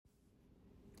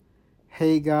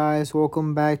Hey guys,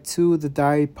 welcome back to the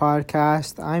Diary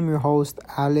Podcast. I'm your host,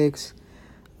 Alex.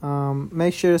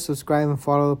 Make sure to subscribe and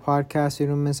follow the podcast so you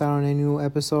don't miss out on any new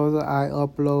episodes. I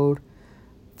upload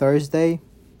Thursday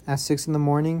at 6 in the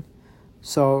morning.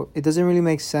 So it doesn't really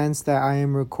make sense that I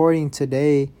am recording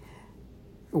today,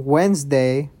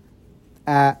 Wednesday,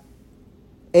 at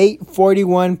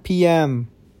 8:41 p.m.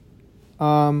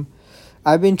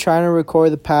 I've been trying to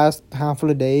record the past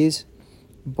handful of days,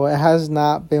 but it has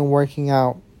not been working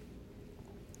out.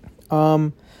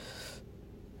 I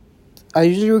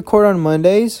usually record on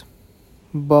Mondays,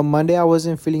 but Monday I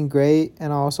wasn't feeling great,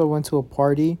 and I also went to a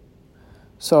party.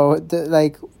 So,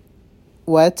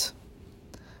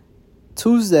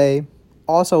 Tuesday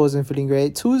also wasn't feeling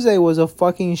great. Tuesday was a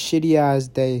fucking shitty ass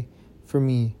day for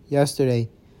me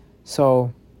yesterday.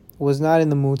 So, was not in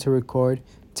the mood to record.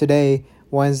 Today,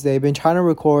 Wednesday, been trying to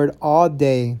record all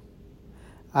day.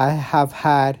 I have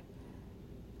had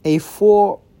a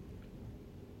full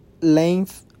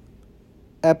length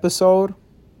episode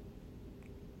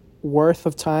worth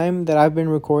of time that I've been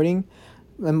recording,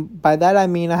 and by that I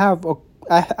mean I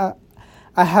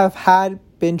have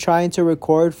been trying to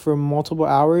record for multiple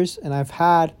hours, and I've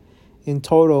had in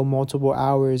total multiple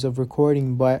hours of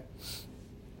recording, but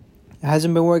it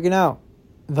hasn't been working out.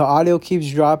 The audio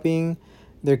keeps dropping.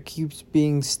 There keeps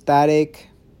being static,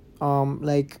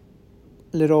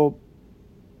 little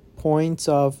points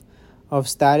of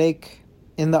static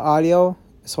in the audio,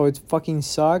 so it fucking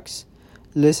sucks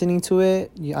listening to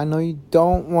it. I know you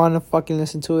don't want to fucking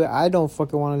listen to it. I don't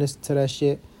fucking want to listen to that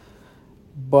shit,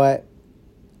 but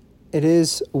it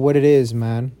is what it is,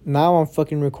 man. Now I'm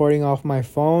fucking recording off my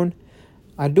phone.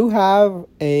 I do have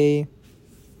a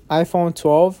iPhone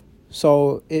 12,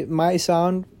 so it might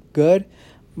sound good,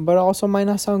 but also might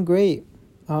not sound great.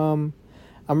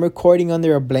 I'm recording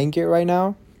under a blanket right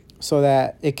now so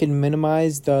that it can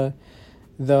minimize the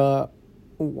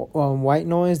white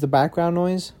noise, the background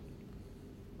noise.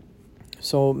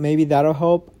 So maybe that'll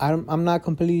help. I'm not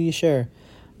completely sure,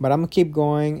 but I'm gonna keep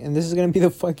going, and this is gonna be the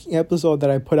fucking episode that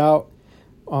I put out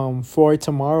for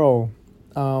tomorrow.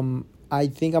 I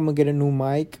think I'm gonna get a new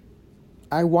mic.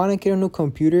 I want to get a new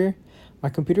computer. My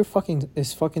computer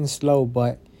is fucking slow,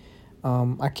 but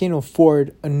I can't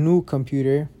afford a new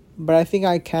computer, but I think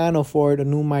I can afford a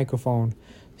new microphone.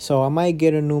 So I might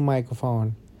get a new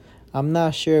microphone. I'm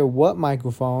not sure what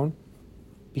microphone,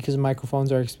 because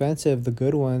microphones are expensive, the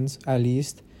good ones at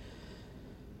least.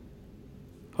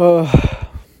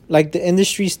 Like the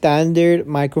industry standard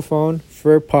microphone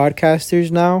for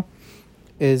podcasters now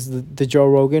is the Joe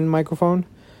Rogan microphone.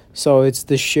 So it's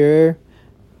the Shure,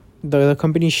 the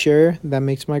company Shure that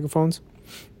makes microphones.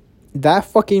 That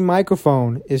fucking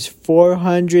microphone is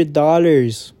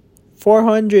 $400.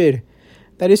 $400.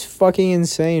 That is fucking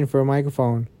insane for a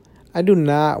microphone. I do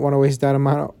not want to waste that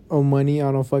amount of money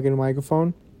on a fucking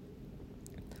microphone.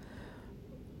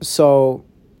 So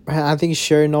I think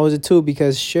Shure knows it too,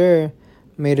 because Shure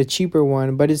made a cheaper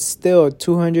one, but it's still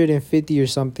 $250 or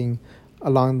something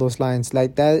along those lines.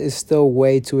 Like, that is still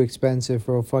way too expensive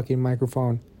for a fucking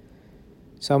microphone.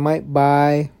 So I might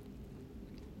buy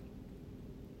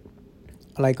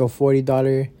like a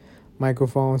 $40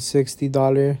 microphone,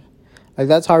 $60. Like,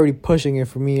 that's already pushing it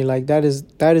for me. Like, that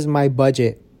is my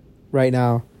budget right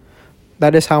now.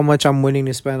 That is how much I'm willing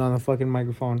to spend on a fucking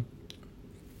microphone.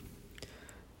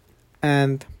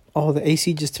 And the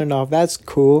AC just turned off. That's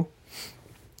cool.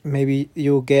 Maybe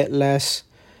you'll get less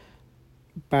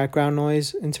background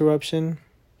noise interruption.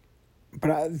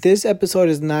 But this episode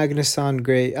is not gonna sound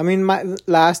great. I mean, my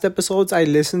last episodes, I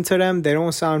listened to them. They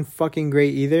don't sound fucking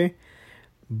great either.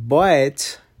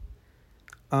 But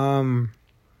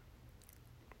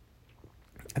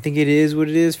I think it is what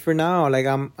it is for now. Like,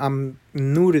 I'm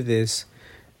new to this,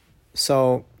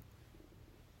 so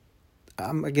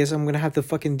I guess I'm gonna have to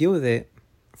fucking deal with it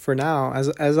for now.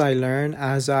 As I learn,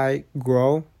 as I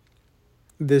grow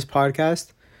this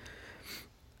podcast,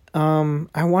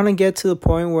 I want to get to the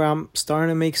point where I'm starting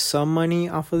to make some money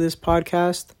off of this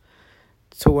podcast.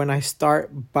 So when I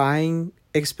start buying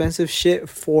expensive shit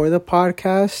for the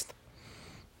podcast,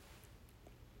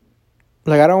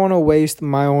 like, I don't want to waste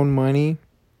my own money,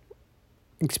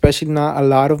 especially not a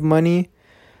lot of money,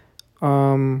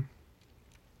 on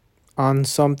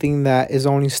something that is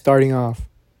only starting off.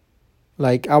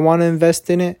 Like, I want to invest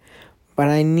in it, but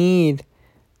I need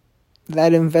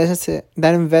that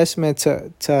investment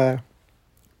to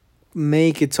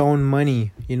make its own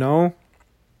money, you know?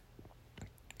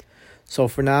 So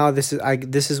for now, this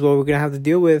is what we're gonna have to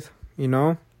deal with, you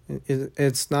know?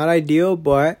 It's not ideal,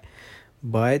 but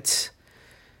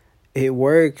it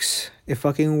works. It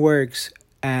fucking works.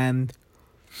 And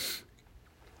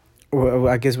well,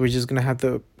 I guess we're just gonna have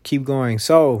to keep going.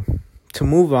 So, to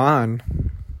move on,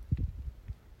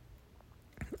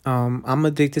 I'm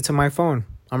addicted to my phone.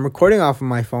 I'm recording off of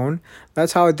my phone.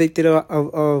 That's how addicted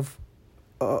of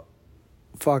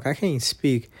fuck, I can't even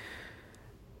speak.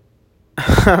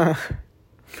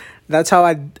 That's how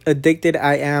addicted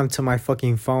I am to my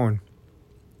fucking phone.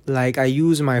 Like, I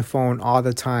use my phone all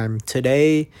the time.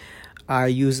 Today, I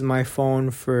used my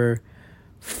phone for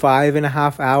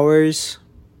 5.5 hours.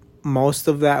 Most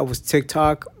of that was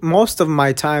TikTok. Most of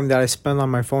my time that I spend on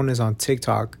my phone is on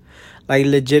TikTok. Like,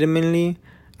 legitimately,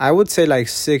 I would say like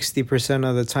 60%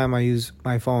 of the time I use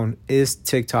my phone is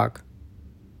TikTok.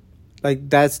 Like,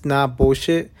 that's not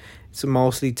bullshit. It's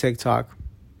mostly TikTok.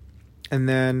 And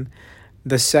then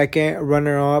the second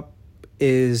runner-up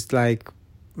is like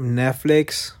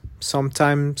Netflix,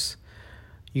 sometimes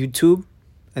YouTube,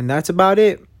 and that's about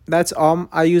it. That's all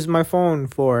I use my phone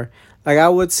for. Like, I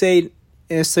would say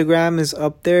Instagram is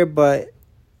up there, but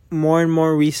more and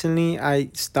more recently I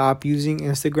stopped using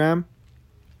Instagram,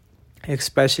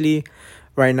 especially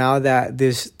right now that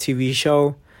this TV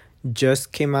show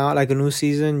just came out, like a new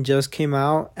season just came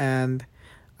out, and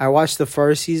I watched the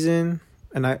first season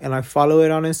and I follow it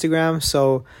on Instagram,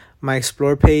 so my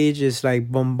explore page is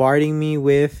like bombarding me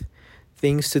with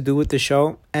things to do with the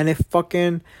show, and it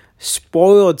fucking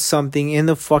spoiled something in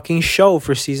the fucking show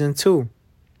for season 2.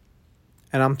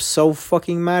 And I'm so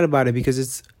fucking mad about it because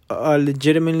it's a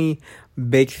legitimately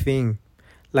big thing.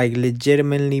 Like,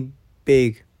 legitimately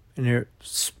big. And it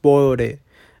spoiled it.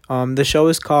 The show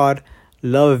is called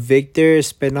Love Victor, a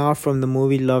spinoff from the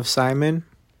movie Love Simon.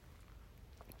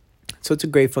 So it's a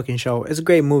great fucking show. It's a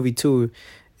great movie too.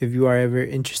 If you are ever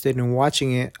interested in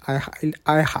watching it,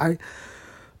 I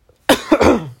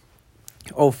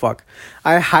oh fuck.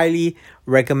 I highly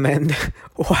recommend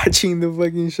watching the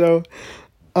fucking show.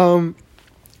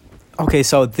 Okay,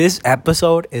 so this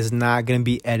episode is not going to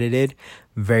be edited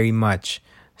very much.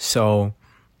 So,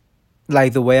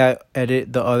 like the way I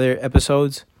edit the other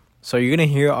episodes. So, you're going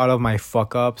to hear all of my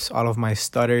fuck-ups, all of my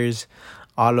stutters,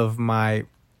 all of my...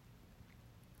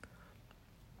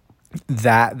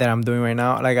 that I'm doing right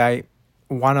now. Like, I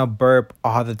want to burp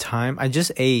all the time. I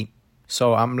just ate,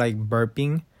 so I'm, like,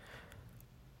 burping.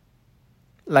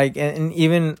 Like, and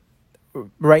even...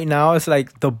 right now, it's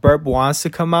like the burp wants to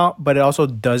come out, but it also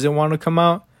doesn't want to come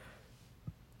out.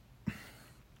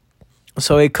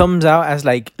 So it comes out as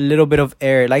like a little bit of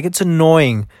air. Like, it's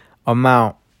annoying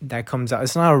amount that comes out.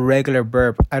 It's not a regular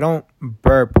burp. I don't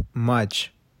burp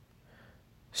much.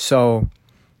 So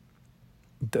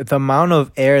the amount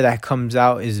of air that comes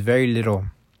out is very little.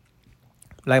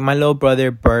 Like, my little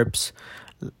brother burps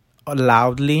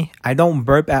loudly. I don't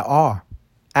burp at all.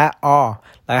 At all.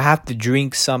 Like, I have to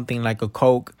drink something like a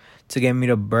Coke to get me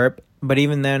to burp. But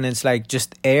even then, it's like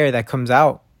just air that comes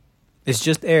out. It's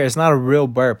just air. It's not a real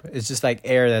burp. It's just like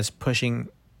air that's pushing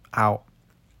out.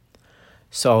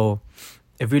 So,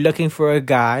 if you're looking for a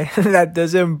guy that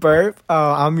doesn't burp,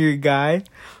 I'm your guy.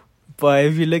 But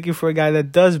if you're looking for a guy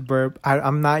that does burp,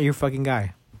 I'm not your fucking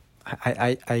guy.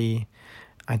 I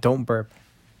don't burp.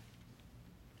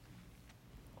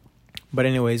 But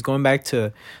anyways, going back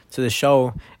to the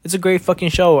show, it's a great fucking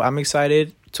show. I'm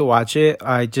excited to watch it.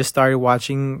 I just started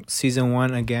watching season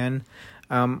 1 again.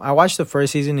 I watched the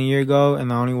first season a year ago,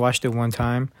 and I only watched it one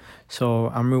time. So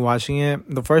I'm rewatching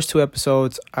it. The first 2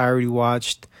 episodes I already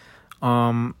watched.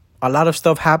 A lot of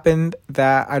stuff happened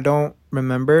that I don't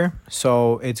remember,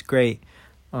 so it's great.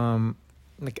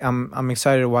 Like, I'm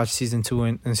excited to watch season 2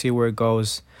 and see where it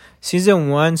goes. Season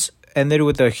 1's ended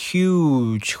with a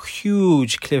huge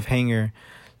cliffhanger,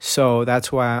 so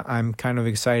that's why I'm kind of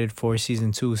excited for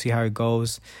season 2, see how it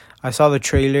goes. I saw the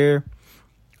trailer,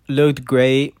 looked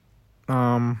great.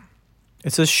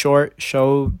 It's a short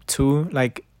show too.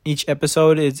 Like, each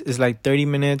episode is like 30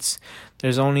 minutes.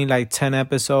 There's only like 10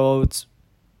 episodes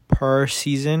per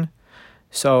season,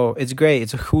 so it's great.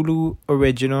 It's a Hulu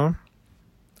original.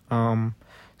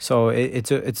 So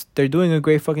it's they're doing a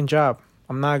great fucking job.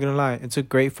 I'm not gonna lie. It's a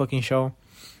great fucking show.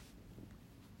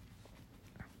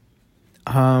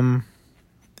 And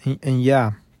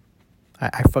yeah,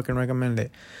 I fucking recommend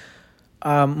it.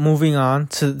 Moving on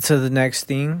to the next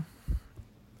thing.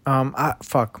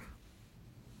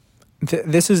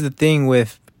 This is the thing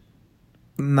with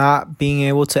not being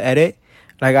able to edit.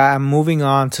 Like, I'm moving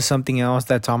on to something else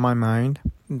that's on my mind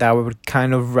that I would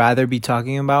kind of rather be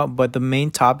talking about. But the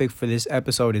main topic for this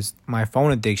episode is my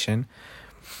phone addiction.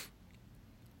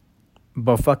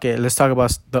 But fuck it, let's talk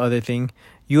about the other thing.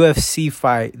 UFC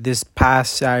fight this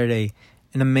past Saturday.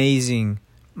 An amazing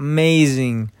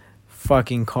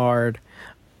fucking card.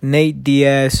 Nate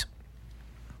Diaz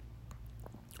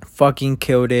fucking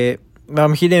killed it.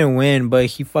 He didn't win, but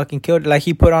he fucking killed it. Like,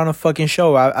 he put on a fucking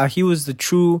show. He was the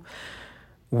true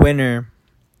winner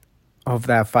of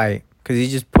that fight because he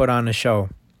just put on a show.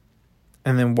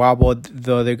 And then wobbled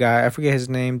the other guy. I forget his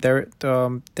name.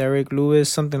 Derek Lewis,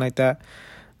 something like that.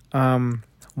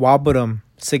 Wobbled him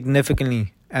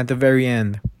significantly at the very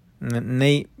end.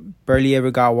 Nate barely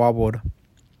ever got wobbled.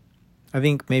 I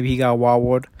think maybe he got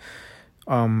wobbled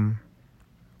one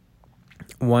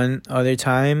other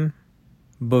time,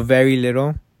 but very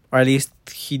little, or at least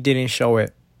he didn't show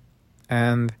it.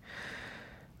 And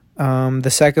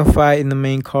the second fight in the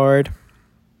main card,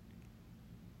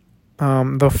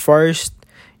 the first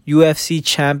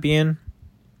Mexican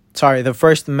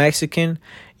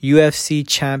UFC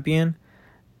champion,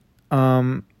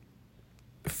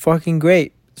 fucking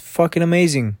great, fucking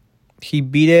amazing. He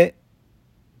beat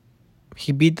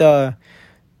the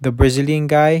Brazilian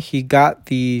guy. He got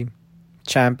the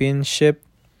championship,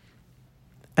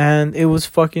 and it was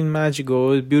fucking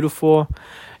magical. It was beautiful.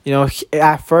 You know,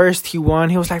 at first he won.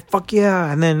 He was like, fuck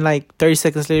yeah. And then like 30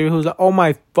 seconds later, he was like, oh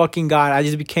my fucking God, I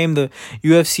just became the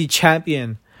UFC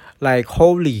champion. Like,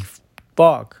 holy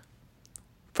fuck.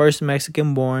 First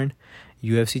Mexican born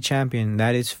UFC champion.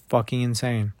 That is fucking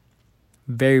insane.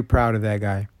 Very proud of that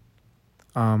guy.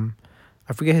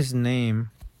 I forget his name.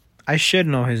 I should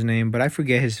know his name, but I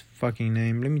forget his fucking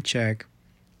name. Let me check.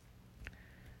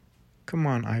 Come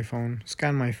on, iPhone.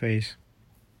 Scan my face.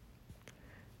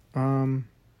 I'm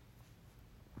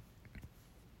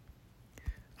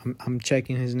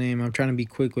checking his name. I'm trying to be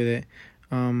quick with it.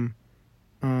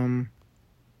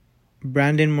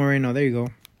 Brandon Moreno. There you go.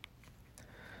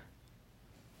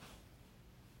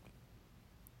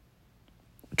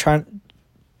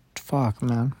 Fuck,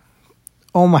 man.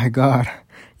 Oh my God.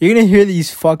 You're gonna hear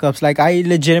these fuck ups. Like, I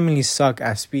legitimately suck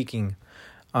at speaking.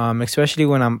 Especially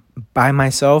when I'm by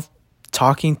myself,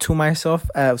 talking to myself,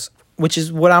 which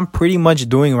is what I'm pretty much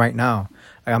doing right now.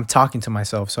 Like, I'm talking to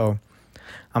myself. So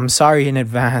I'm sorry in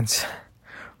advance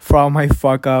for all my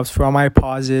fuck ups, for all my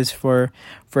pauses, for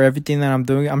everything that I'm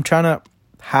doing. I'm trying to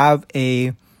have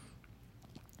a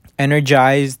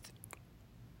energized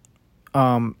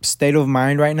state of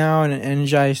mind right now, and an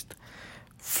energized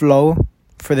flow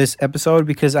for this episode,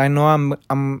 because I know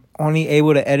I'm only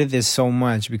able to edit this so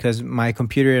much because my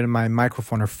computer and my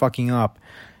microphone are fucking up.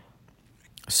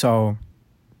 So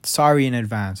sorry in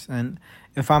advance. And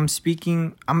if I'm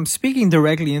speaking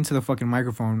directly into the fucking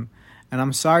microphone, and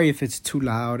I'm sorry if it's too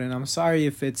loud, and I'm sorry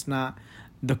if it's not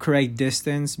the correct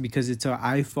distance because it's an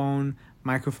iPhone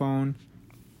microphone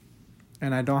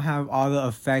and I don't have all the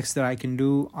effects that I can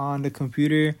do on the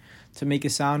computer to make it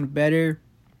sound better.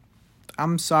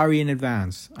 I'm sorry in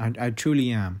advance. I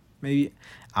truly am. Maybe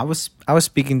I was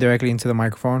speaking directly into the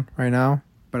microphone right now,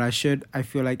 but I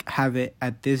feel like have it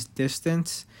at this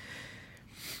distance.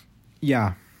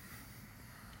 Yeah.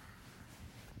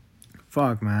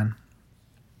 Fuck, man.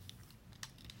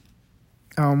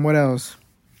 What else?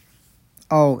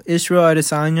 Oh, Israel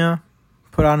Adesanya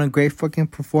put on a great fucking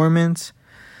performance.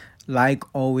 Like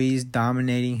always,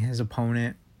 dominating his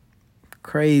opponent.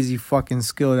 Crazy fucking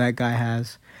skill that guy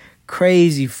has.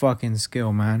 Crazy fucking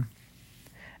skill, man.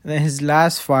 And then his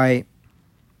last fight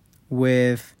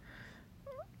with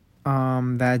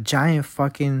that giant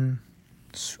fucking,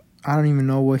 I don't even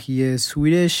know what he is.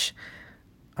 Swedish,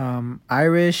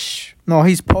 Irish. No,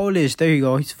 he's Polish. There you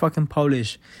go. He's fucking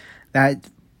Polish. That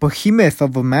behemoth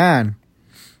of a man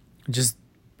just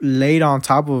laid on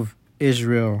top of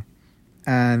Israel,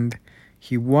 and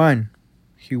he won.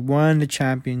 He won the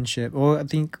championship. Well, I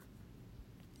think,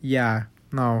 yeah.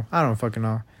 No, I don't fucking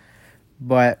know.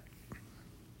 But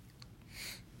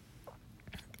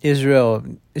Israel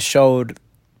showed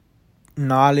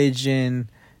knowledge in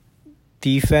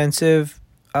defensive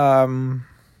takedown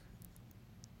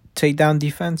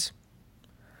defense.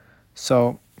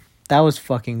 So that was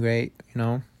fucking great, you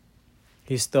know.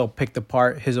 He still picked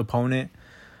apart his opponent.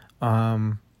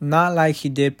 Not like he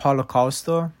did Paulo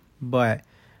Costa, but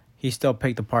he still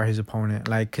picked apart his opponent.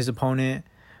 Like, his opponent,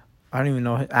 I don't even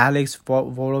know, Alex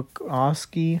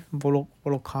Volkanovski,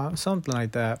 something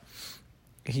like that.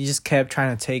 He just kept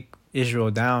trying to take Israel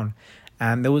down,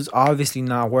 and it was obviously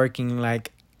not working.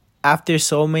 Like, after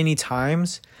so many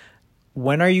times,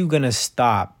 when are you gonna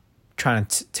stop trying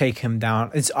to take him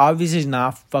down? It's obviously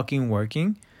not fucking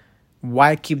working.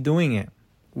 Why keep doing it?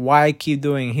 Why keep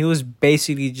doing it? He was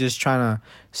basically just trying to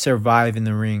survive in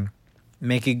the ring,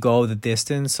 make it go the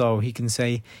distance so he can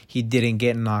say he didn't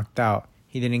get knocked out.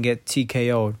 He didn't get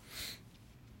TKO'd.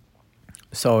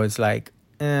 So it's like,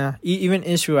 even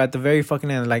Israel at the very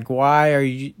fucking end, like, why are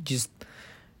you just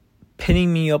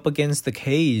pinning me up against the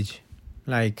cage?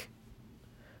 Like,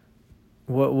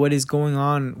 What is going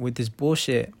on with this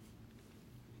bullshit?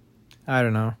 I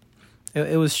don't know.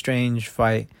 It was a strange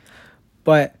fight,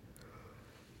 but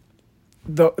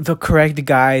the correct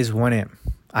guys won it.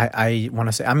 I want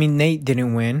to say. I mean, Nate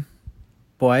didn't win,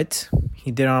 but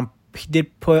he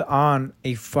did put on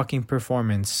a fucking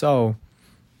performance. So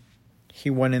he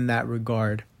won in that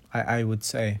regard. I would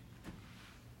say.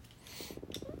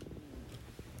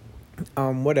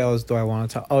 What else do I want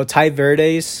to talk? Oh, Ty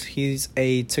Verdes. He's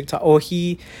a TikTok. Oh,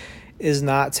 he is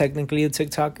not technically a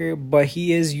TikToker, but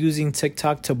he is using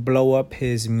TikTok to blow up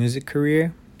his music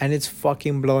career, and it's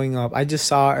fucking blowing up. I just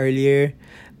saw earlier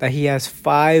that he has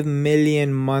 5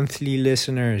 million monthly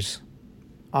listeners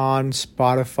on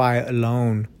Spotify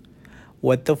alone.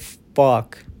 What the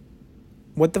fuck?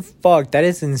 What the fuck? That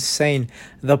is insane.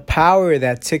 The power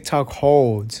that TikTok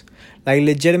holds. Like,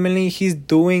 legitimately, he's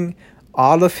doing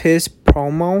all of his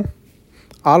promo,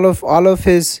 all of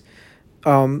his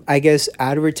I guess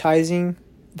advertising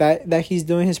that he's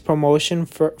doing, his promotion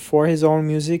for his own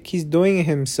music, he's doing it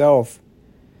himself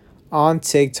on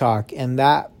TikTok, and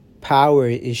that power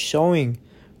is showing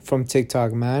from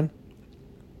TikTok, man.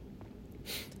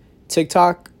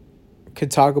 TikTok could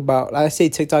talk about, I say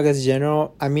TikTok as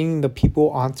general, I mean the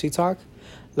people on TikTok.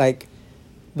 Like,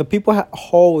 the people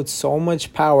hold so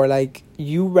much power. Like,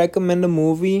 you recommend a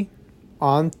movie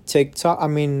on TikTok,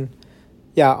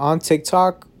 on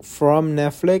TikTok from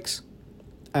Netflix,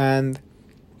 and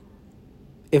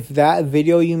if that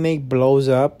video you make blows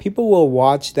up, people will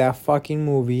watch that fucking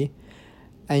movie,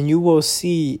 and you will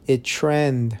see it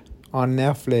trend on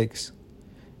Netflix.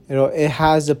 It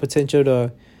has the potential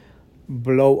to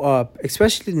blow up,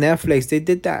 especially Netflix. They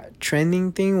did that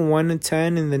trending thing, 1 to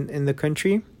 10 in the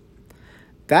country.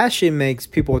 That shit makes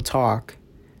people talk,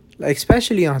 like,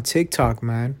 especially on TikTok,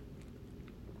 man.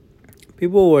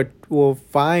 People will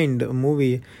find a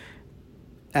movie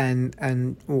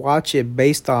and watch it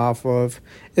based off of,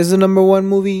 is the number one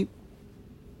movie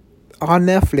on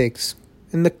Netflix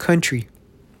in the country.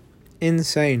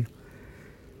 Insane.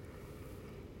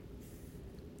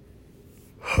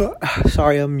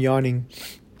 Sorry, I'm yawning.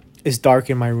 It's dark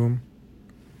in my room.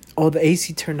 Oh, the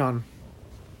AC turned on.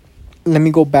 Let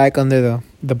me go back under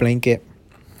the blanket.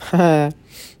 Oh,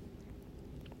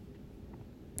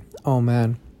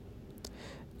 man.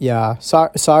 Yeah,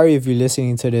 sorry if you're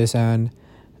listening to this and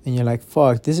you're like,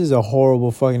 fuck, this is a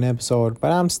horrible fucking episode,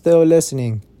 but I'm still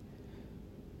listening.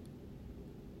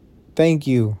 Thank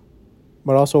you.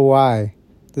 But also, why?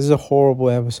 This is a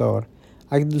horrible episode.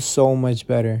 I can do so much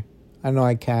better. I know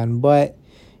I can, but,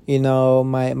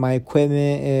 my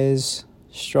equipment is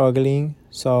struggling,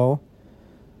 so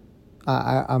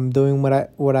I'm doing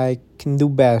what I can do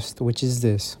best, which is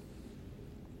this.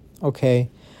 Okay.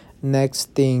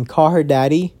 Next thing, Call Her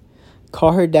Daddy.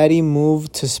 Call Her Daddy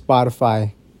moved to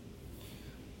Spotify.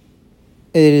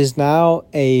 It is now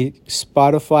a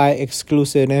Spotify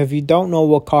exclusive. And if you don't know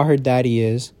what Call Her Daddy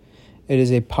is, it is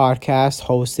a podcast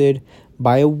hosted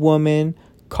by a woman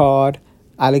called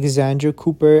Alex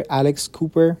Cooper.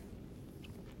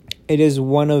 It is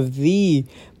one of the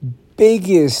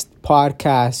biggest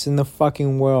podcasts in the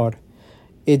fucking world.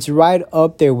 It's right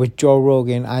up there with Joe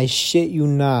Rogan. I shit you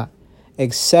not.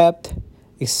 Except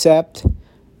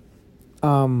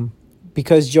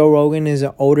because Joe Rogan is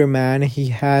an older man, he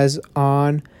has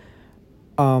on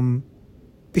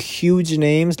huge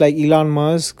names like Elon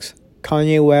Musk,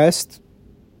 Kanye West,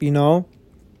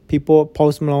 people,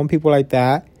 Post Malone, people like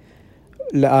that,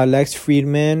 Lex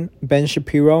Friedman, Ben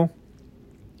Shapiro.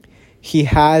 He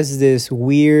has this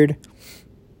weird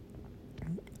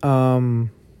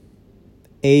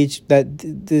age,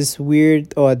 this weird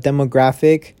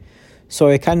demographic. So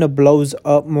it kind of blows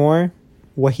up more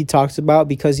what he talks about,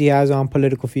 because he has on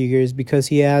political figures, because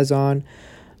he has on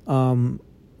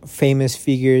famous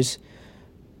figures.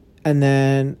 And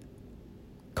then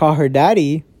Call Her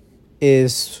Daddy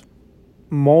is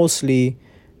mostly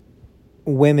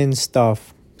women's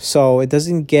stuff. So it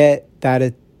doesn't get that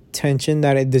attention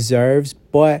that it deserves,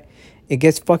 but it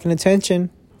gets fucking attention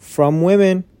from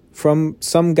women, from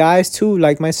some guys too,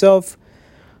 like myself.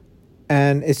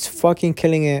 And it's fucking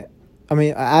killing it.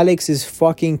 Alex is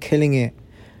fucking killing it.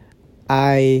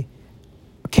 I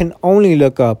can only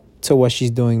look up to what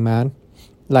she's doing, man.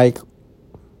 Like,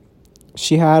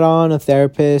 she had on a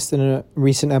therapist in a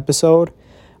recent episode.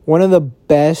 One of the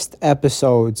best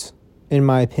episodes, in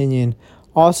my opinion.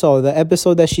 Also, the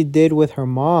episode that she did with her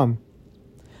mom.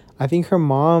 I think her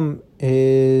mom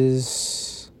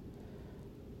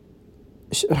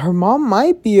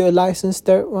might be a licensed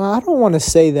therapist. Well, I don't want to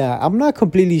say that. I'm not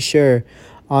completely sure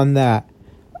on that.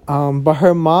 But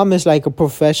her mom is like a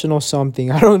professional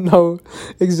something. I don't know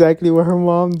exactly what her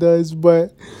mom does,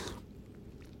 but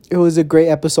it was a great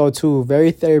episode too.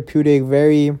 Very therapeutic,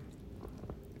 very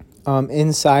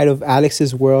inside of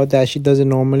Alex's world that she doesn't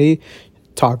normally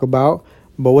talk about.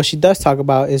 But what she does talk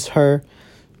about is her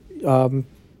um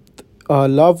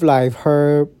love life,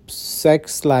 her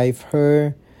sex life,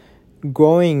 her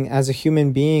growing as a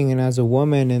human being and as a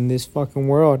woman in this fucking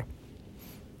world.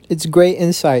 It's great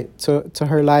insight to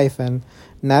her life and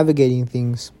navigating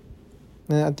things.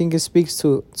 And I think it speaks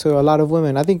to a lot of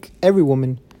women. I think every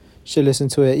woman should listen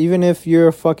to it. Even if you're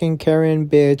a fucking Karen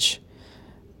bitch,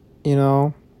 you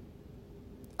know,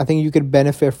 I think you could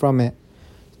benefit from it.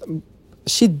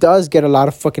 She does get a lot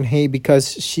of fucking hate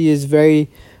because she is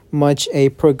very much a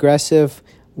progressive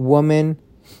woman,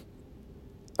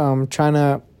 trying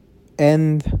to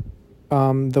end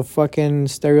the fucking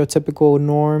stereotypical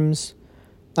norms.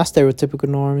 Not stereotypical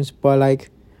norms, but like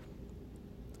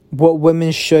what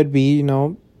women should be, you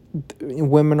know.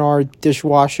 Women are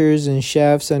dishwashers and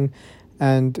chefs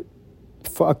and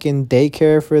fucking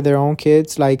daycare for their own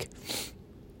kids. Like,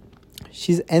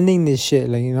 she's ending this shit,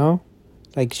 like, you know?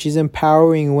 Like, she's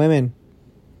empowering women.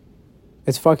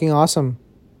 It's fucking awesome.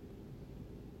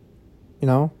 You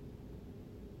know?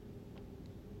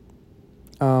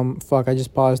 Fuck, I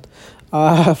just paused.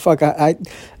 Fuck,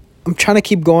 I'm trying to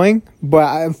keep going, but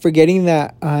I'm forgetting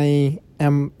that I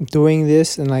am doing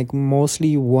this in like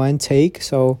mostly one take,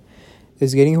 so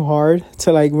it's getting hard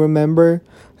to like remember.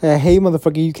 Hey,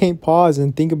 motherfucker, you can't pause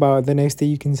and think about the next thing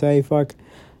you can say. Fuck.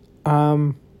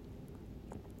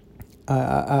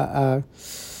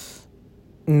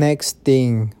 Next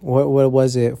thing. What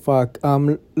was it? Fuck.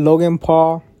 Logan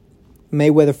Paul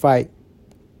Mayweather fight.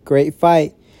 Great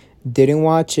fight. Didn't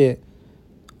watch it.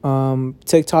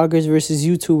 TikTokers versus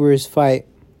YouTubers fight.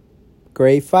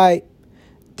 Great fight.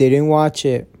 Didn't watch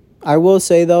it. I will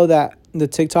say though that the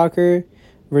TikToker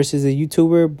versus the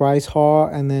YouTuber, Bryce Hall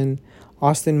and then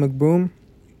Austin McBroom,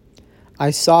 I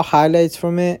saw highlights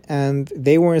from it and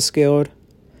they weren't skilled.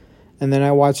 And then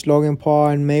I watched Logan Paul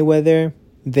and Mayweather.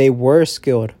 They were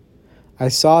skilled. I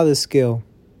saw the skill,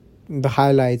 the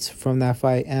highlights from that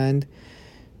fight, and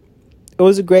it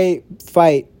was a great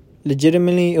fight.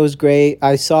 Legitimately, it was great.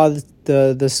 I saw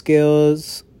the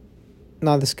skills,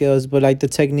 not the skills, but like the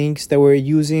techniques that we're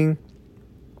using,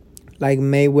 like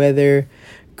Mayweather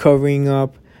covering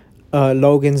up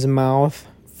Logan's mouth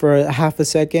for half a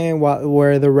second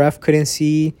where the ref couldn't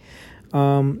see.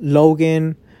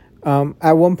 Logan,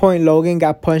 at one point, Logan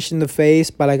got punched in the face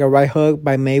by like a right hook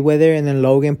by Mayweather, and then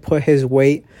Logan put his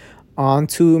weight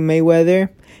onto Mayweather.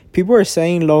 People are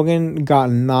saying Logan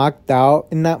got knocked out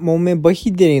in that moment, but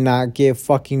he did not get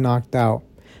fucking knocked out.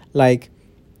 Like,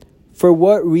 for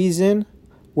what reason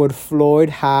would Floyd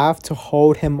have to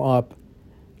hold him up?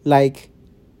 Like,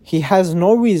 he has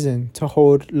no reason to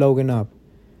hold Logan up.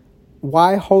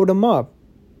 Why hold him up?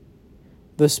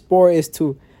 The sport is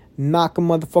to knock a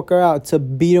motherfucker out, to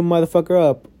beat a motherfucker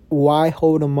up. Why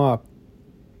hold him up?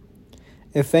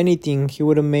 If anything, he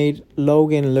would have made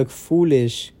Logan look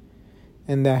foolish.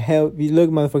 And the hell, you look,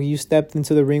 motherfucker, you stepped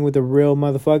into the ring with a real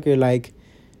motherfucker. Like,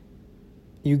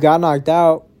 you got knocked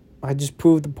out. I just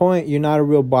proved the point. You're not a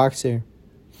real boxer.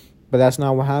 But that's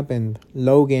not what happened.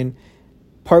 Logan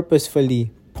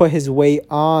purposefully put his weight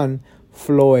on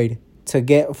Floyd to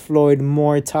get Floyd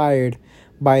more tired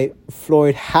by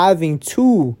Floyd having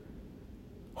to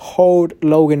hold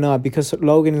Logan up because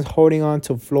Logan is holding on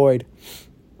to Floyd.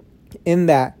 In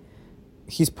that,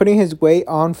 he's putting his weight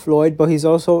on Floyd, but he's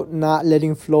also not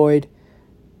letting Floyd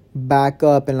back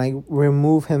up and like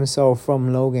remove himself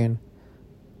from Logan.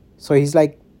 So he's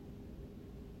like,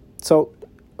 so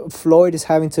Floyd is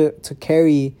having to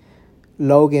carry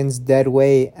Logan's dead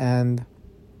weight and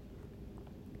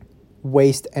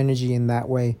waste energy in that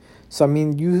way. So I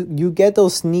mean, you get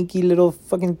those sneaky little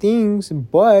fucking things,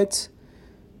 but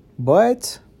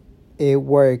it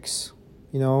works,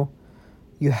 you know.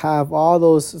 You have all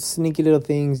those sneaky little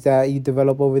things that you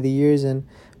develop over the years, and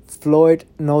Floyd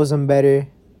knows them better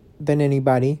than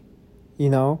anybody,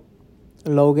 you know.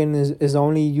 Logan is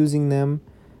only using them,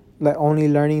 like only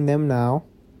learning them now.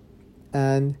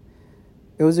 And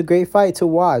it was a great fight to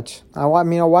watch. I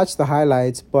watched the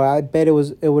highlights, but I bet it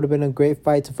would have been a great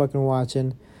fight to fucking watch.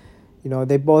 And, you know,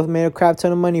 they both made a crap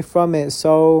ton of money from it.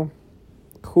 So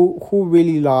who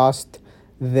really lost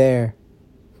there?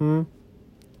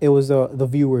 It was the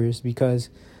viewers, because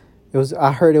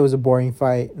I heard it was a boring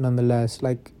fight nonetheless.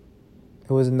 Like,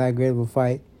 it wasn't that great of a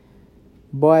fight.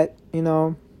 But, you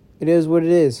know, it is what it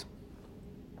is.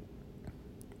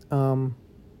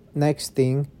 Next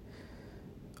thing.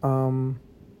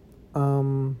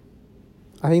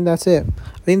 I think that's it.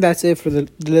 I think that's it for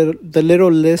the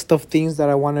little list of things that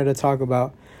I wanted to talk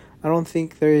about. I don't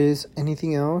think there is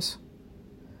anything else.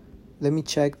 Let me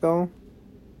check though.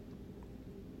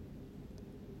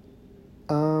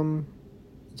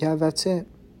 Yeah, that's it.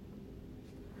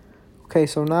 Okay,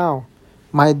 so now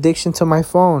my addiction to my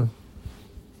phone.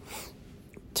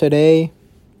 Today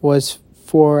was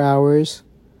 4 hours,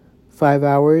 5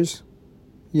 hours.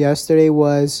 Yesterday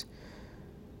was,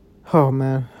 oh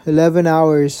man, 11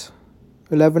 hours.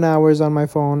 11 hours on my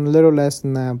phone, a little less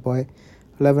than that, but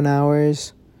 11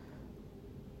 hours.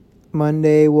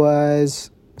 Monday was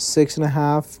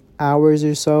 6.5 hours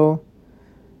or so.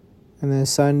 And then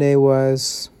Sunday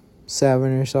was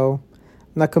 7 or so. I'm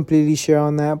not completely sure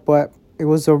on that, but it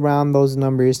was around those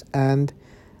numbers. And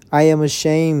I am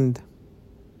ashamed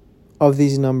of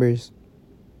these numbers.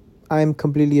 I am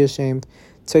completely ashamed.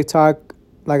 TikTok,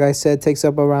 like I said, takes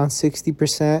up around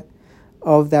 60%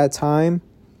 of that time.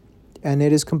 And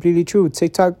it is completely true.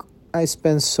 TikTok, I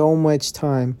spend so much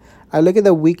time. I look at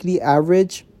the weekly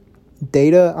average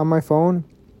data on my phone,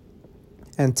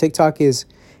 and TikTok is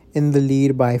in the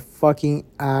lead by fucking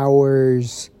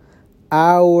hours.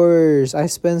 Hours. I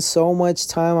spend so much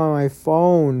time on my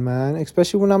phone, man.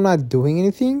 Especially when I'm not doing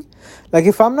anything. Like,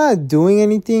 if I'm not doing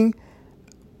anything,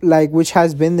 like, which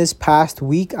has been this past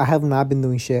week, I have not been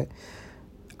doing shit.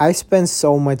 I spend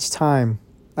so much time.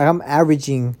 Like, I'm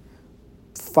averaging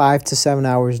 5 to 7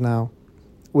 hours now,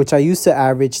 which I used to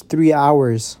average 3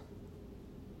 hours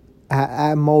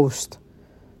at most.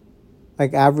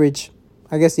 Like, average,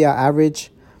 I guess, yeah,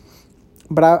 average.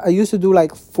 But I used to do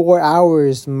like 4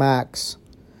 hours max.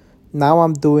 Now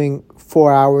I'm doing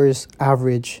 4 hours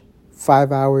average,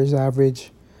 5 hours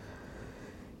average.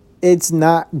 It's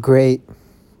not great.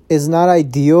 It's not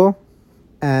ideal.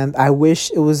 And I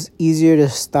wish it was easier to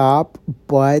stop,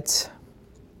 but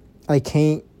I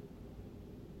can't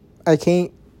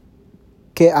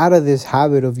get out of this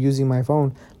habit of using my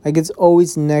phone. Like, it's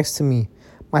always next to me.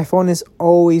 My phone is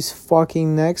always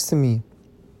fucking next to me.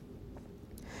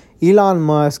 Elon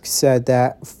Musk said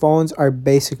that phones are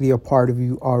basically a part of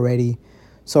you already.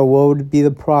 So what would be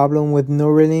the problem with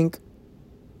Neuralink?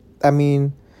 I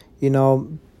mean,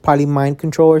 probably mind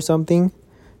control or something.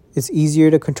 It's easier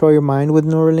to control your mind with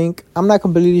Neuralink. I'm not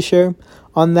completely sure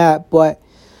on that, but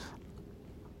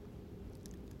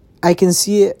I can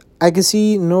see it. I can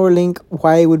see Neuralink,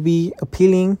 why it would be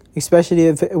appealing, especially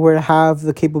if it were to have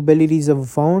the capabilities of a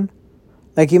phone.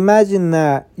 Like, imagine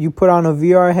that you put on a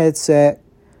VR headset,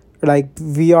 like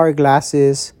VR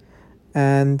glasses,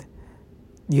 and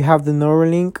you have the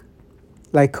Neuralink.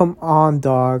 Like, come on,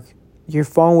 dog. Your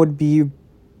phone would be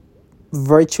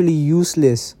virtually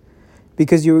useless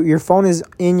because your phone is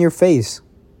in your face.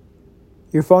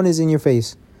 Your phone is in your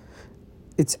face.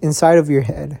 It's inside of your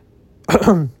head.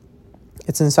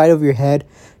 It's inside of your head,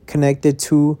 connected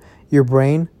to your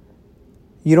brain.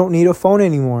 You don't need a phone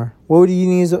anymore. What would you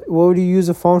use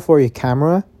a phone for? Your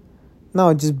camera?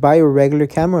 No, just buy a regular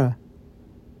camera.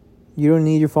 You don't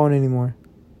need your phone anymore.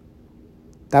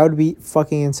 That would be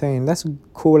fucking insane. That's a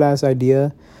cool ass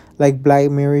idea. Like Black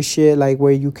Mirror shit, like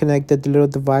where you connect the little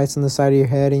device on the side of your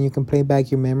head and you can play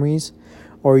back your memories.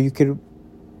 Or you could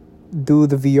do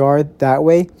the VR that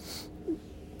way.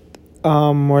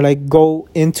 Or like go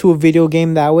into a video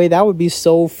game that way. That would be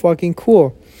so fucking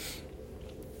cool.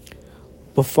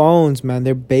 But phones, man,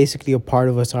 they're basically a part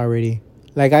of us already.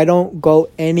 Like, I don't go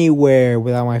anywhere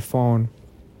without my phone.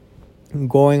 I'm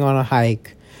going on a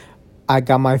hike, I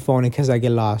got my phone in case I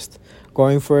get lost.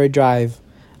 Going for a drive,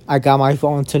 I got my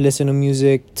phone to listen to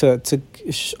music, to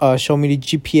show me the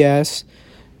GPS,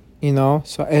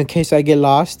 so in case I get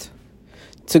lost.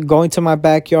 To go into my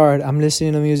backyard, I'm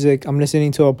listening to music, I'm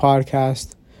listening to a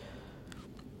podcast.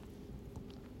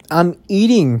 I'm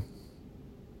eating.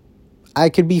 I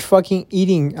could be fucking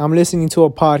eating. I'm listening to a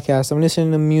podcast. I'm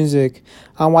listening to music.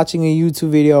 I'm watching a YouTube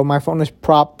video. My phone is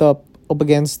propped up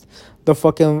against the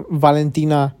fucking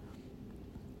Valentina.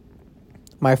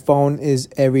 My phone is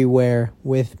everywhere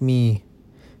with me.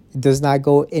 It does not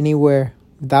go anywhere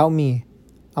without me.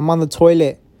 I'm on the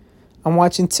toilet. I'm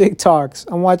watching TikToks.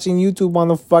 I'm watching YouTube on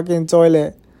the fucking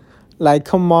toilet. Like,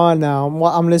 come on now.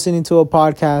 I'm listening to a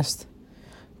podcast.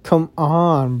 Come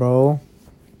on, bro.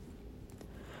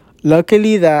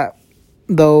 Luckily that,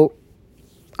 though,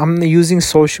 I'm using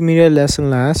social media less and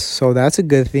less, so that's a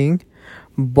good thing.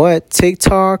 But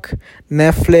TikTok,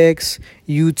 Netflix,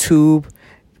 YouTube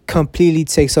completely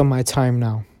takes up my time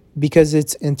now. Because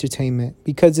it's entertainment.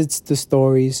 Because it's the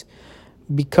stories.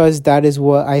 Because that is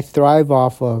what I thrive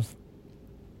off of.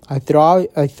 I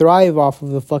thrive off of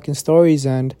the fucking stories,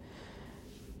 and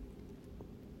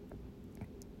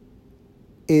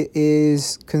it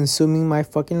is consuming my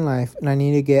fucking life, and I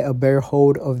need to get a better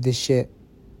hold of this shit.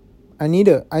 I need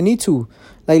to.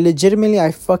 Like, legitimately,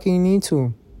 I fucking need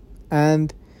to.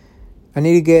 And I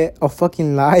need to get a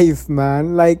fucking life,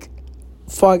 man. Like,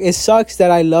 fuck, it sucks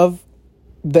that I love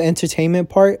the entertainment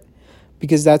part,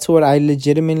 because that's what I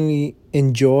legitimately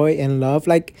enjoy and love.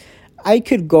 Like, I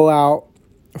could go out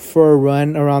for a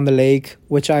run around the lake,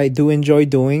 which I do enjoy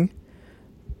doing,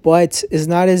 but it's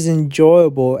not as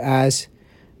enjoyable as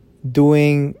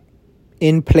doing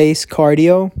in-place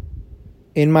cardio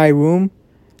in my room,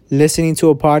 listening to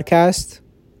a podcast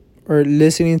or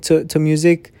listening to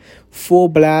music full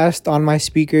blast on my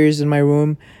speakers in my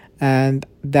room, and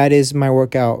that is my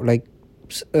workout. Like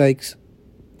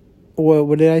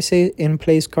what did I say?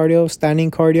 In-place cardio, standing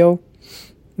cardio,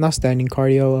 not standing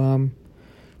cardio.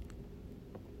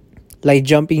 Like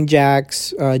jumping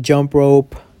jacks, jump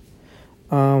rope,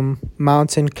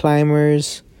 mountain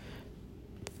climbers,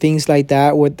 things like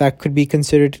that. What that could be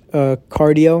considered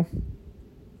cardio.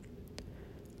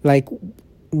 Like,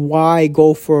 why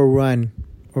go for a run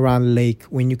around the lake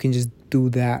when you can just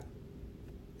do that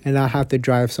and not have to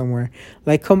drive somewhere?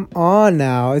 Like, come on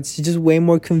now. It's just way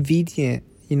more convenient,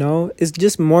 you know? It's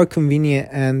just more convenient,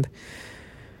 and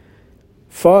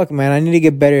fuck, man, I need to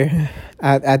get better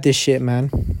at this shit, man.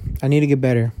 I need to get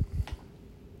better.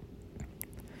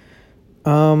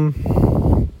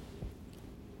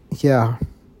 Yeah.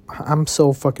 I'm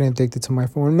so fucking addicted to my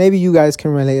phone. Maybe you guys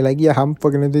can relate. Like, yeah, I'm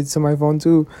fucking addicted to my phone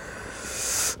too.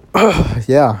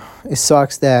 Yeah, it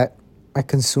sucks that I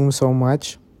consume so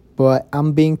much, but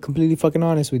I'm being completely fucking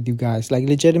honest with you guys. Like,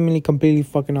 legitimately completely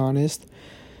fucking honest.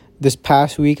 This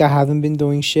past week, I haven't been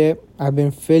doing shit. I've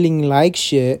been feeling like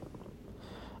shit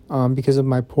because of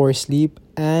my poor sleep.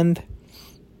 And,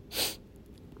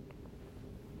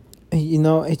 you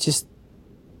know, it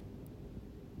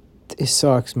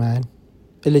sucks, man.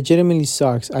 It legitimately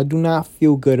sucks. I do not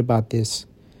feel good about this.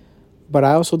 But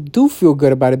I also do feel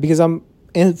good about it because I'm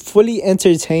fully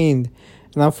entertained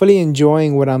and I'm fully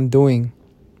enjoying what I'm doing.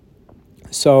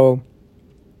 So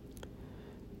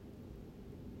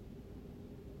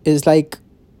it's like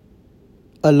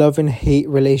a love and hate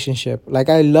relationship. Like,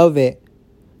 I love it.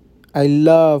 I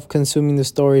love consuming the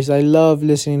stories. I love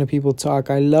listening to people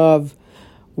talk. I love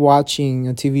watching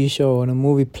a TV show and a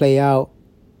movie play out,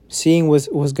 seeing what's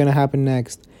going to happen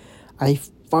next. I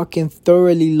fucking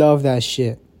thoroughly love that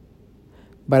shit.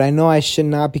 But I know I should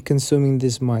not be consuming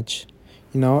this much.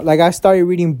 You know, like, I started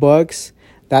reading books.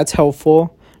 That's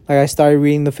helpful. Like, I started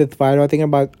reading The Fifth Vital. I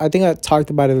think I talked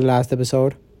about it in the last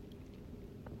episode.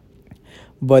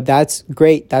 But that's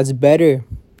great. That's better.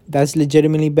 That's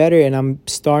legitimately better. And I'm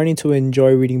starting to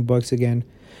enjoy reading books again.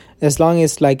 As long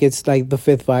as it's like The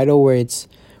Fifth Vital, where it's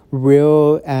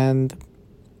real and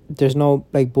there's no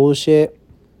like bullshit.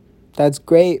 That's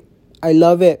great. I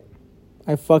love it.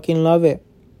 I fucking love it.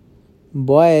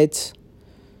 But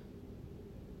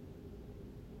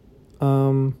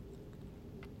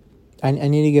I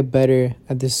need to get better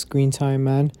at this screen time,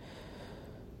 man.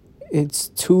 It's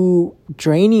too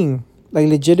draining. Like,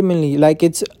 legitimately, like,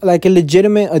 it's like a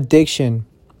legitimate addiction.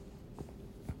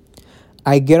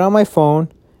 I get on my phone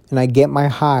and I get my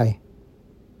high.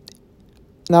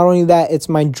 Not only that, it's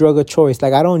my drug of choice.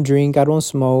 Like, I don't drink, I don't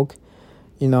smoke,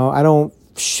 you know, I don't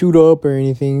shoot up or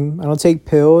anything. I don't take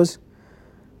pills.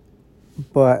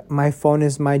 But my phone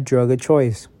is my drug of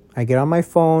choice. I get on my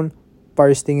phone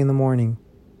first thing in the morning.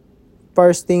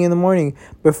 First thing in the morning.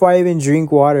 Before I even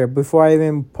drink water. Before I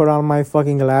even put on my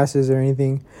fucking glasses or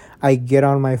anything. I get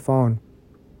on my phone.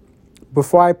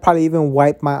 Before I probably even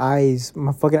wipe my eyes.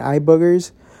 My fucking eye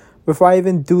boogers. Before I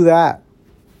even do that.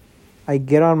 I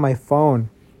get on my phone.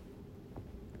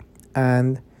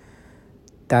 And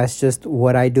that's just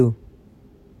what I do.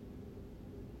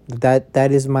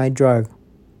 That is my drug.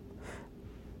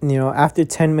 You know, after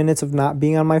 10 minutes of not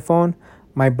being on my phone,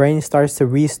 my brain starts to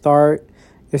restart.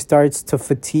 It starts to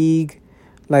fatigue.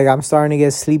 Like, I'm starting to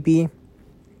get sleepy.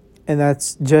 And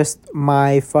that's just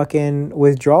my fucking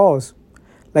withdrawals.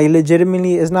 Like,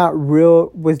 legitimately, it's not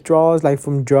real withdrawals, like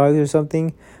from drugs or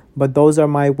something. But those are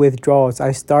my withdrawals.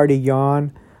 I start to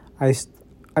yawn. I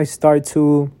start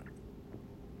to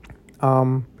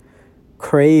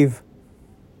crave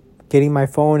getting my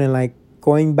phone and, like,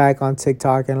 going back on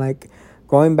TikTok and, like,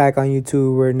 going back on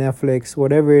YouTube or Netflix,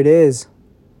 whatever it is,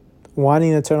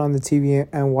 wanting to turn on the TV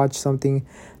and watch something.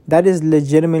 That is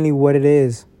legitimately what it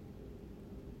is.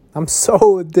 I'm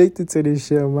so addicted to this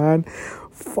shit, man.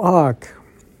 Fuck.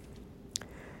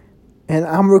 And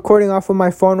I'm recording off of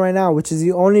my phone right now, which is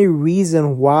the only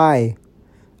reason why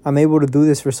I'm able to do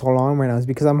this for so long right now, is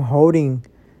because I'm holding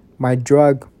my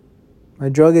drug. My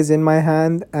drug is in my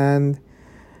hand, and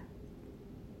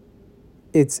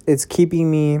it's keeping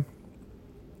me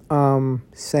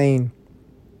sane.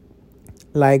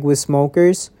 Like with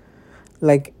smokers,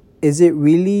 like, is it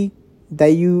really that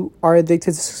you are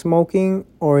addicted to smoking,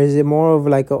 or is it more of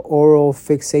like a oral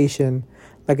fixation,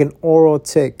 like an oral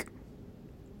tick,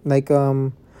 like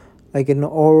an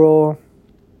oral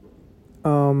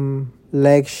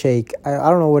leg shake? I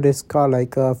don't know what it's called,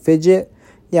 like fidget.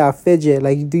 Yeah, fidget.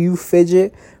 Like, do you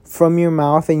fidget from your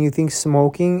mouth and you think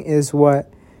smoking is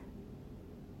what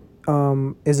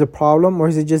is a problem, or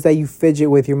is it just that you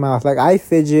fidget with your mouth? Like, I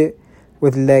fidget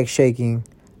with leg shaking.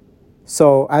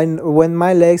 So when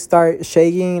my legs start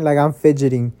shaking, like, I'm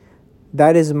fidgeting.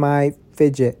 That is my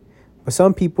fidget. But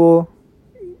some people,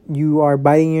 you are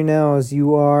biting your nails,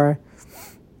 you are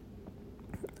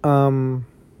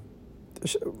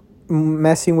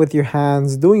messing with your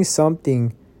hands, doing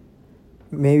something.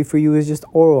 Maybe for you it's just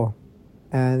oral,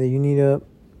 and you need to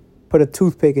put a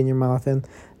toothpick in your mouth, and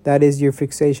that is your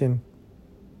fixation.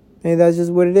 And that's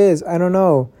just what it is. I don't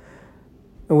know.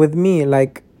 And with me,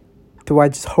 like, do I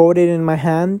just hold it in my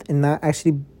hand and not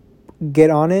actually get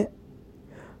on it?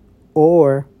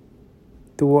 Or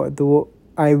do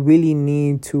I really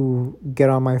need to get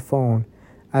on my phone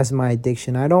as my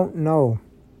addiction? I don't know.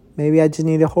 Maybe I just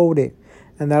need to hold it,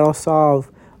 and that'll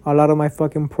solve a lot of my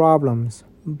fucking problems.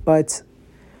 But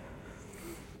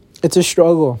it's a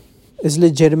struggle. It's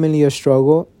legitimately a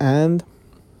struggle, and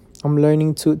I'm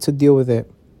learning to deal with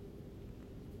it.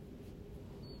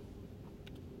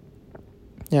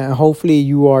 Yeah, hopefully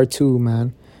you are too,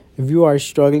 man. If you are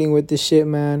struggling with this shit,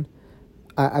 man,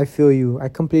 I feel you. I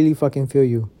completely fucking feel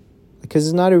you. Because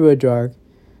it's not a real drug.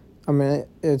 I mean,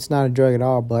 it's not a drug at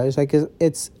all, but it's like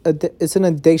it's an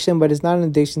addiction, but it's not an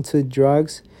addiction to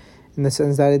drugs, in the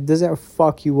sense that it doesn't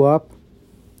fuck you up,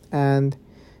 and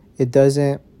it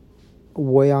doesn't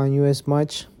weigh on you as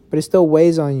much, but it still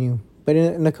weighs on you, but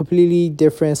in a completely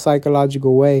different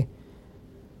psychological way.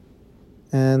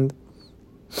 And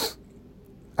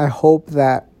I hope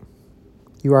that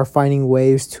you are finding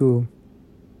ways to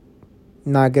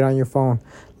not get on your phone.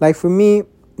 Like, for me,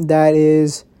 that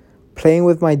is playing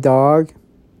with my dog.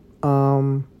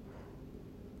 What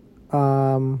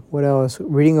else?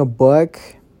 Reading a book,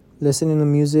 listening to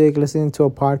music, listening to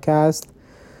a podcast,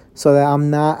 so that I'm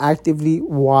not actively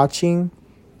watching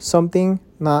something,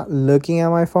 not looking at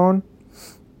my phone.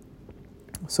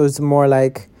 So it's more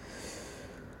like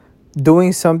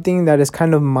doing something that is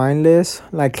kind of mindless,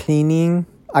 like cleaning.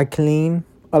 I clean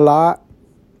a lot.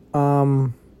 I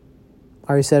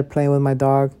already said playing with my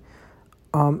dog.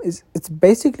 It's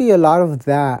basically a lot of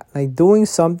that, like doing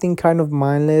something kind of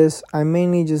mindless. I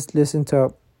mainly just listen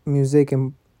to music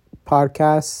and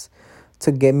podcasts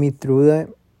to get me through it.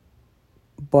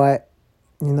 But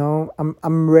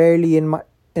I'm rarely in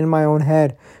my own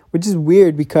head, which is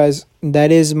weird because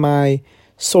that is my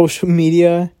social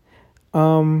media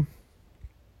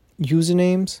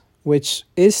usernames, which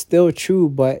is still true,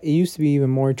 but it used to be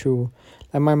even more true.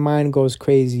 Like, my mind goes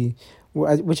crazy,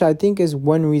 which I think is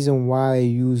one reason why I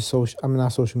use not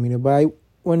social media, but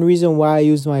one reason why I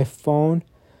use my phone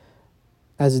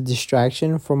as a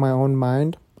distraction for my own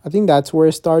mind. I think that's where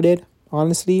it started,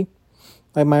 honestly.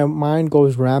 Like, my mind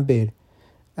goes rampant,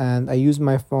 and I use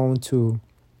my phone to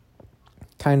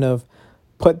kind of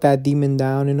put that demon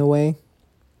down in a way.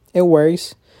 It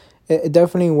works. It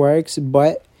definitely works,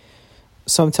 but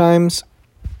sometimes,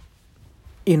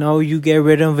 you get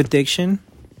rid of addiction.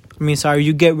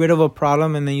 You get rid of a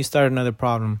problem and then you start another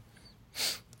problem.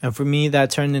 And for me, that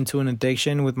turned into an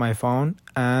addiction with my phone.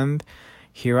 And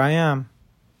here I am.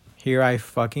 Here I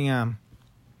fucking am.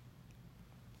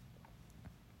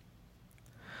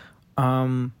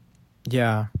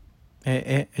 Yeah.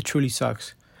 It truly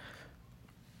sucks.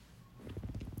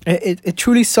 It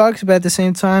truly sucks, but at the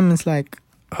same time, it's like,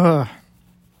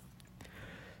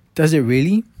 does it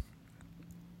really?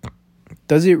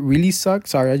 Does it really suck?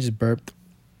 Sorry, I just burped.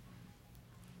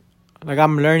 Like,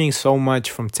 I'm learning so much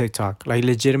from TikTok. Like,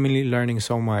 legitimately learning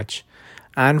so much.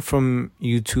 And from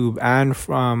YouTube and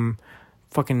from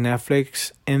fucking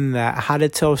Netflix, in that how to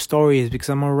tell stories, because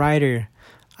I'm a writer.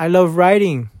 I love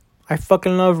writing. I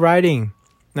fucking love writing.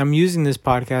 And I'm using this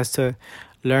podcast to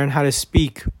learn how to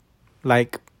speak.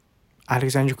 Like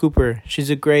Alexandra Cooper. She's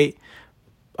a great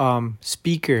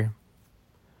speaker.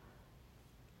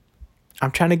 I'm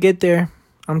trying to get there.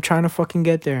 I'm trying to fucking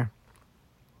get there.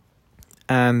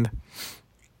 And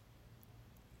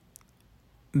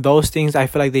those things, I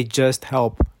feel like they just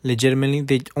help. Legitimately,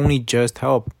 they only just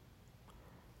help.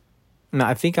 Now,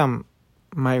 I think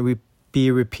might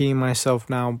be repeating myself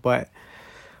now, but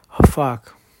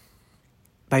fuck.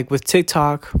 Like, with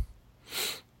TikTok,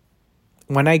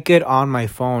 when I get on my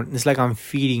phone, it's like I'm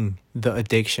feeding the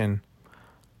addiction.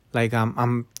 Like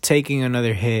I'm taking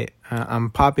another hit. I'm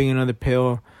popping another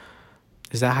pill.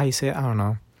 Is that how you say it? I don't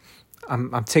know.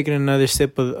 I'm taking another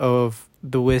sip of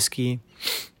the whiskey.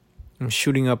 I'm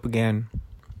shooting up again.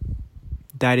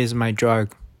 That is my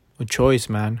drug of choice,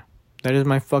 man. That is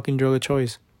my fucking drug of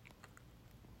choice.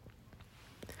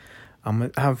 I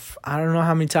don't know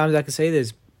how many times I can say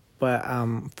this, but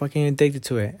I'm fucking addicted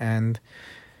to it. And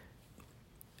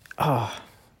I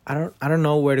don't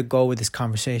know where to go with this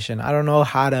conversation. I don't know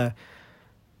how to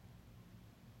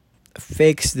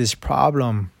fix this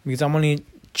problem, because I'm only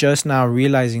just now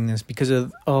realizing this because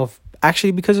of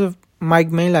Mike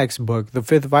Malak's book, The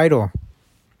Fifth Vital,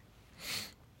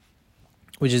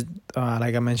 which is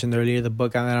like I mentioned earlier, the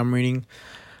book that I'm reading.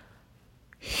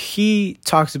 He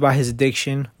talks about his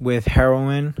addiction with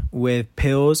heroin, with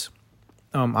pills,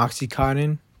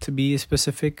 Oxycontin to be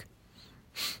specific.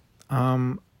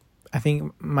 I think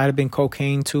it might have been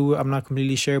cocaine too. I'm not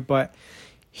completely sure, but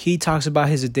he talks about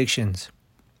his addictions.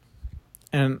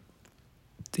 And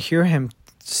to hear him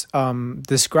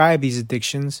describe these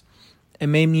addictions, it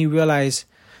made me realize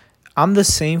I'm the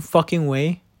same fucking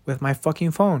way with my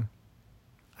fucking phone.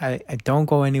 I don't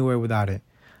go anywhere without it.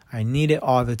 I need it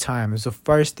all the time. It's the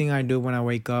first thing I do when I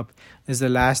wake up. It's the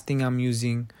last thing I'm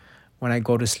using when I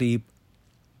go to sleep.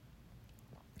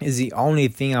 It's the only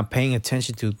thing I'm paying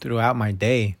attention to throughout my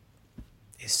day.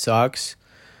 It sucks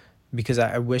because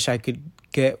I wish I could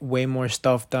get way more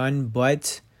stuff done,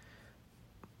 but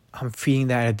I'm feeding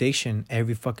that addiction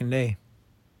every fucking day.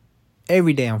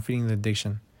 Every day I'm feeding the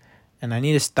addiction. And I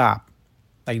need to stop.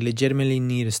 Like, legitimately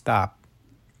need to stop.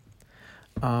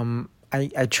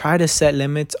 I try to set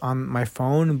limits on my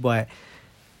phone, but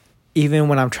even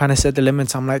when I'm trying to set the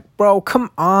limits, I'm like, bro, come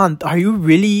on. Are you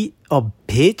really a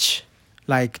bitch?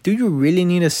 Like, do you really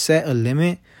need to set a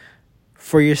limit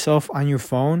for yourself on your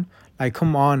phone? Like,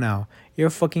 come on now. You're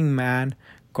a fucking man.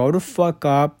 Go the fuck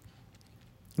up.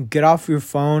 Get off your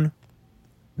phone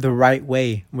the right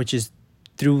way, which is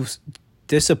through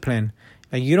discipline.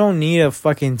 Like, you don't need a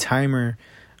fucking timer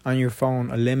on your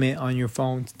phone, a limit on your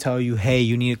phone to tell you, hey,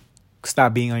 you need to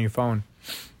stop being on your phone.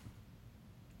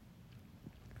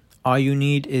 All you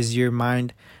need is your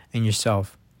mind and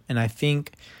yourself. And I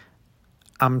think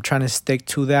I'm trying to stick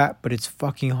to that, but it's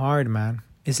fucking hard, man.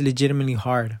 It's legitimately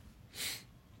hard.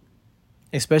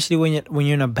 Especially when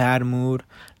you're in a bad mood,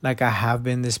 like I have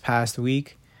been this past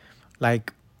week.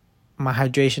 Like, my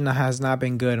hydration has not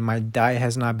been good. My diet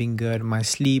has not been good. My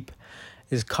sleep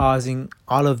is causing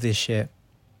all of this shit.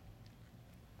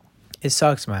 It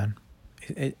sucks, man.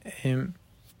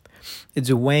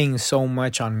 It's weighing so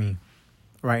much on me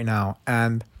right now.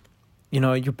 And,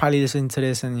 you're probably listening to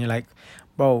this and you're like,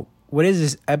 bro, what is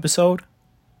this episode?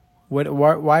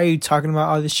 Why are you talking about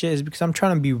all this shit? It's because I'm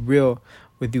trying to be real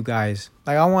with you guys.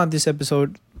 Like, I want this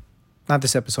episode, not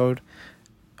this episode,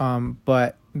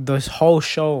 but this whole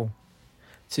show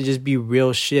to just be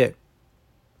real shit.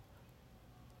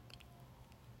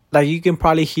 Like, you can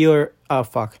probably hear,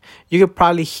 you could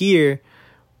probably hear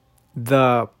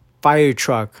the fire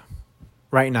truck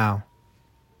right now.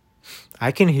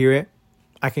 I can hear it.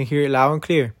 I can hear it loud and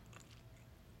clear.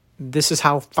 This is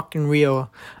how fucking real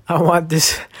I want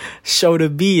this show to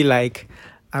be. Like,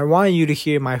 I want you to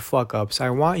hear my fuck ups. I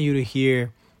want you to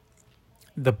hear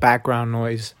the background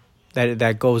noise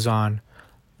that goes on.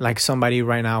 Like somebody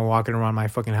right now walking around my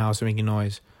fucking house making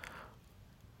noise.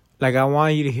 Like, I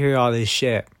want you to hear all this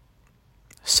shit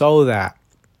so that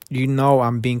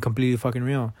I'm being completely fucking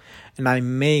real. And I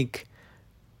make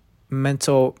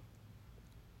mental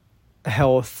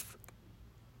health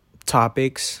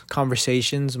topics,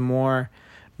 conversations more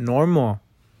normal.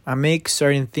 I make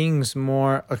certain things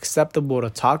more acceptable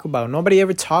to talk about. Nobody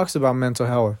ever talks about mental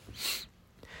health.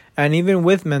 And even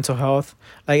with mental health,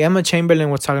 like Emma Chamberlain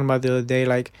was talking about the other day,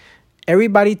 like,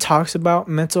 everybody talks about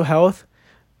mental health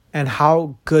and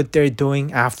how good they're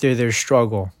doing after their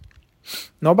struggle.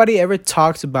 Nobody ever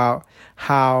talks about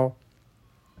how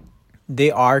they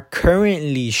are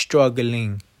currently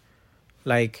struggling.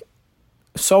 Like,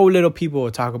 so little people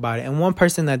will talk about it. And one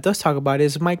person that does talk about it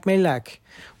is Mike Malak,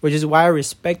 which is why I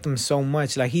respect him so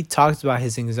much. Like, he talks about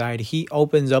his anxiety. He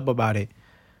opens up about it.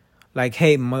 Like,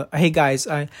 hey guys,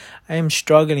 I am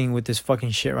struggling with this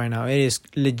fucking shit right now. It is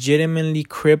legitimately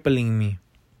crippling me.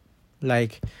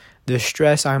 Like, the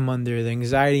stress I'm under, the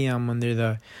anxiety I'm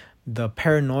under, the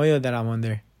paranoia that I'm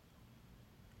under.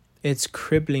 It's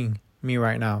crippling me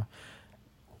right now.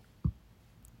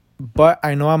 But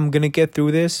I know I'm going to get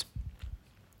through this.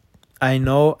 I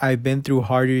know I've been through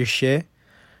harder shit.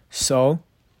 So,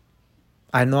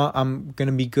 I know I'm going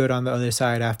to be good on the other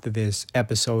side after this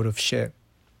episode of shit.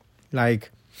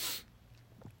 Like,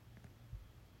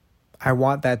 I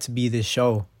want that to be the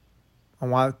show. I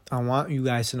want you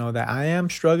guys to know that I am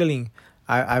struggling.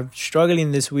 I'm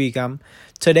struggling this week.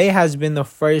 Today has been the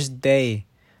first day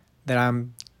that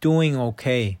I'm doing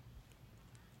okay.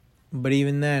 But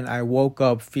even then, I woke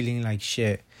up feeling like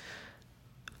shit.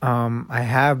 I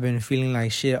have been feeling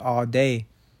like shit all day.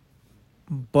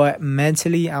 But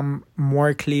mentally, I'm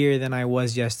more clear than I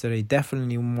was yesterday.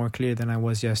 Definitely more clear than I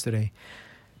was yesterday.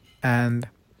 And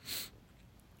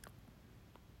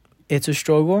it's a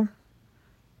struggle.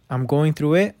 I'm going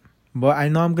through it. But I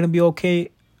know I'm going to be okay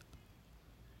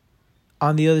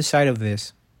on the other side of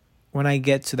this when I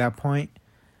get to that point.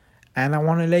 And I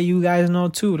want to let you guys know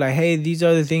too. Like, hey, these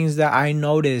are the things that I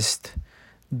noticed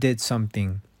did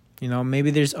something. You know,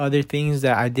 maybe there's other things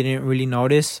that I didn't really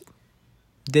notice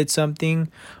did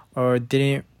something or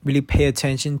didn't really pay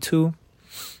attention to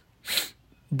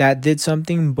that did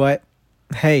something. But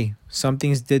hey, some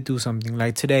things did do something.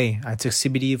 Like today, I took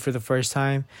CBD for the first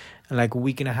time in like a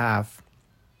week and a half.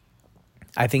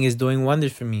 I think it's doing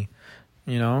wonders for me.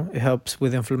 You know, it helps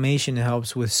with inflammation. It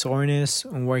helps with soreness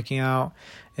and working out.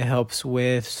 It helps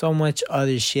with so much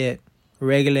other shit,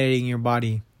 regulating your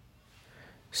body.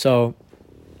 So,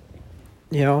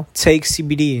 you know, take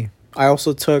CBD. I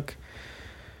also took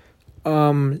I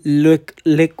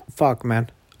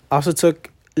also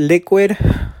took liquid.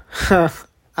 I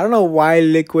don't know why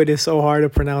liquid is so hard to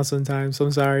pronounce sometimes.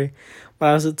 I'm sorry. But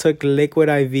I also took liquid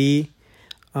IV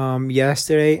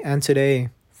yesterday and today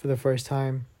for the first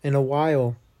time in a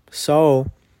while.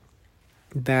 So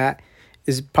that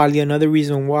is probably another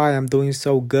reason why I'm doing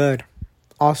so good.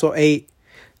 Also ate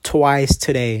twice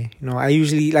today. You know, I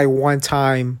usually eat like one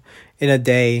time in a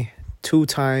day, 2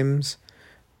 times,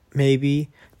 maybe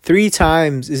 3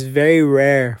 times is very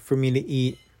rare for me to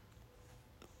eat.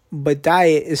 But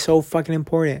diet is so fucking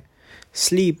important.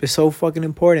 Sleep is so fucking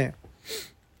important.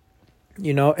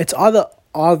 You know, it's all the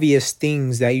obvious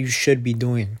things that you should be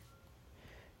doing.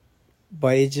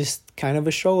 But it's just kind of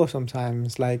a struggle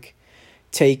sometimes. Like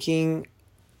taking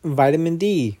vitamin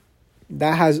D.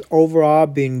 That has overall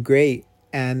been great.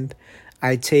 And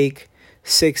I take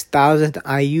 6,000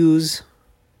 IUs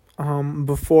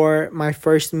before my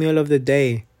first meal of the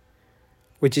day,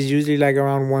 which is usually like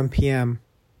around 1 p.m.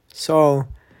 So,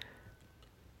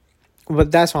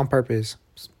 but that's on purpose.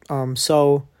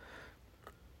 So,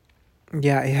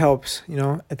 yeah, it helps, you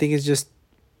know. I think it's just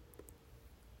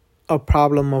a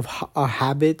problem of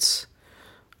habits,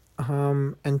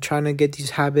 and trying to get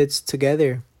these habits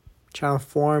together, trying to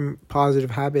form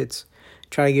positive habits,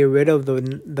 try to get rid of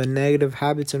the negative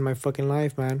habits in my fucking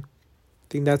life, man. I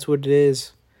think that's what it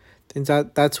is. I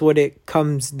think that's what it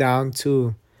comes down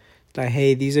to. Like,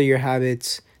 hey, these are your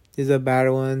habits. These are bad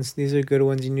ones. These are good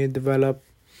ones you need to develop.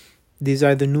 These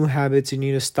are the new habits you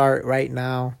need to start right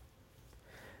now.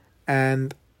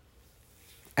 And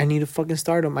I need to fucking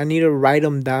start them. I need to write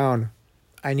them down.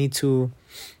 I need to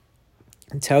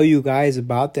tell you guys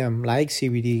about them, like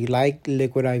CBD, like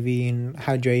liquid IV and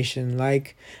hydration,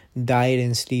 like diet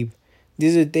and sleep.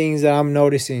 These are things that I'm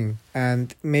noticing,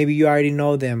 and maybe you already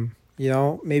know them. You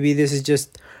know, maybe this is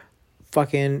just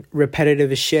fucking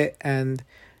repetitive as shit, and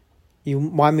you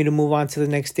want me to move on to the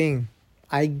next thing.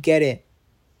 I get it,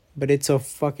 but it's a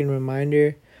fucking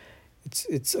reminder.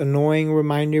 It's annoying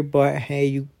reminder, but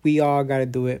hey, we all gotta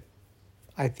do it,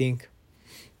 I think.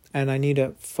 And I need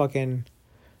to fucking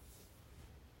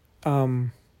I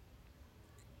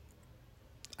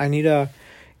need to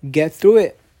get through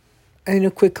it. I need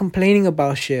to quit complaining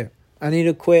about shit. I need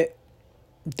to quit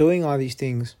doing all these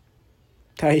things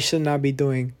that I should not be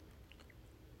doing.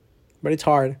 But it's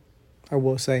hard, I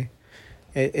will say.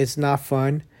 It's not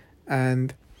fun,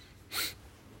 and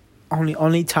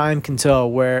only time can tell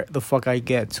where the fuck I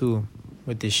get to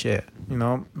with this shit. You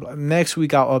know, next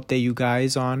week I'll update you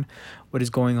guys on what is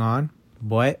going on,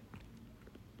 but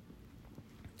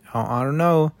I don't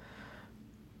know.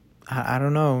 I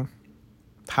don't know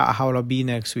how it'll be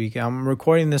next week. I'm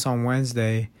recording this on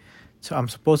Wednesday, so I'm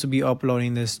supposed to be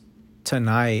uploading this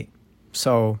tonight.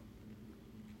 So,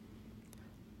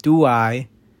 do I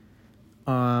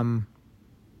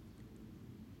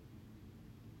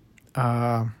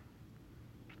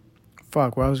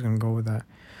fuck, where I was gonna go with that.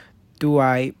 Do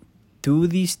I do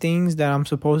these things that I'm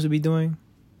supposed to be doing,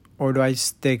 or do I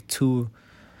stick to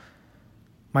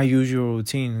my usual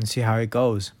routine and see how it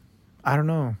goes? I don't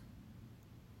know.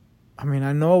 I mean,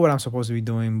 I know what I'm supposed to be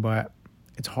doing, but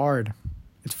it's hard.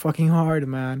 It's fucking hard,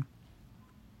 man.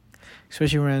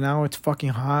 Especially right now, it's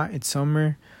fucking hot. It's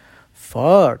summer.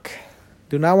 Fuck.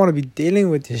 Do not want to be dealing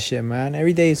with this shit, man.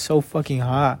 Every day is so fucking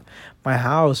hot. My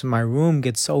house, my room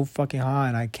gets so fucking hot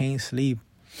and I can't sleep.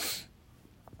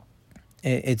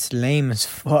 it's lame as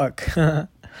fuck.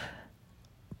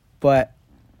 But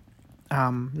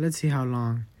let's see how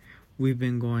long we've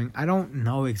been going. I don't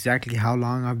know exactly how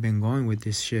long I've been going with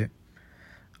this shit.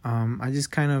 I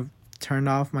just kind of turned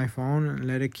off my phone and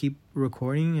let it keep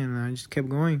recording, and I just kept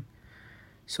going.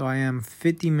 So I am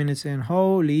 50 minutes in.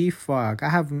 Holy fuck. I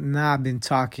have not been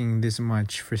talking this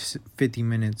much for 50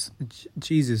 minutes.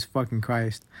 Jesus fucking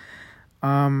Christ.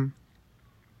 Like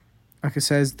it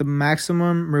says, the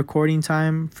maximum recording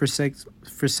time for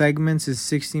segments is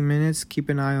 60 minutes. Keep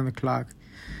an eye on the clock.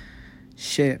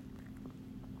 Shit.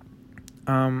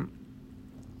 I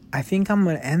think I'm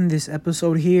going to end this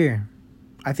episode here.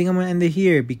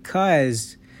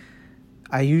 Because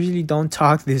I usually don't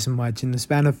talk this much in the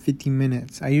span of 50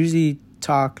 minutes. I usually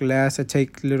talk less. I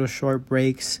take little short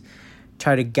breaks,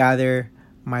 try to gather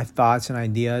my thoughts and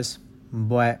ideas.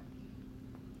 But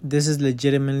this is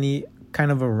legitimately kind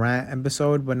of a rant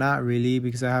episode, but not really,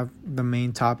 because I have the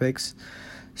main topics.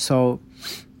 So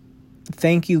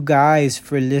thank you guys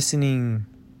for listening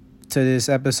to this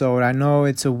episode. I know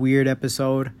it's a weird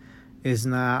episode. It's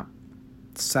not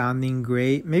sounding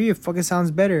great. Maybe it fucking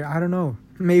sounds better. I don't know.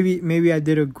 Maybe I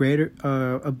did a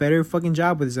better fucking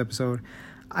job with this episode.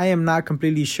 I am not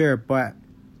completely sure, but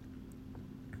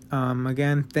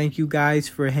again, thank you guys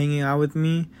for hanging out with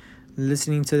me,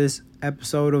 listening to this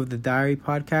episode of the Diary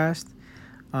Podcast.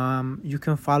 You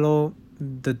can follow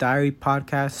the Diary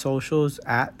Podcast socials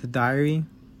at the Diary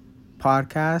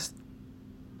Podcast.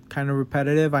 Kind of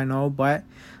repetitive, I know, but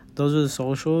those are the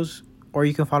socials. Or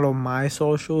you can follow my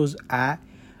socials at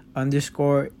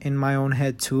 _ in my own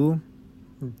head too.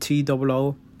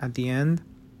 TOO at the end.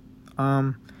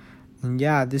 And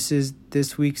yeah, this is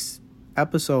this week's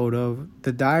episode of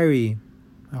The Diary.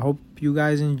 I hope you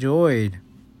guys enjoyed.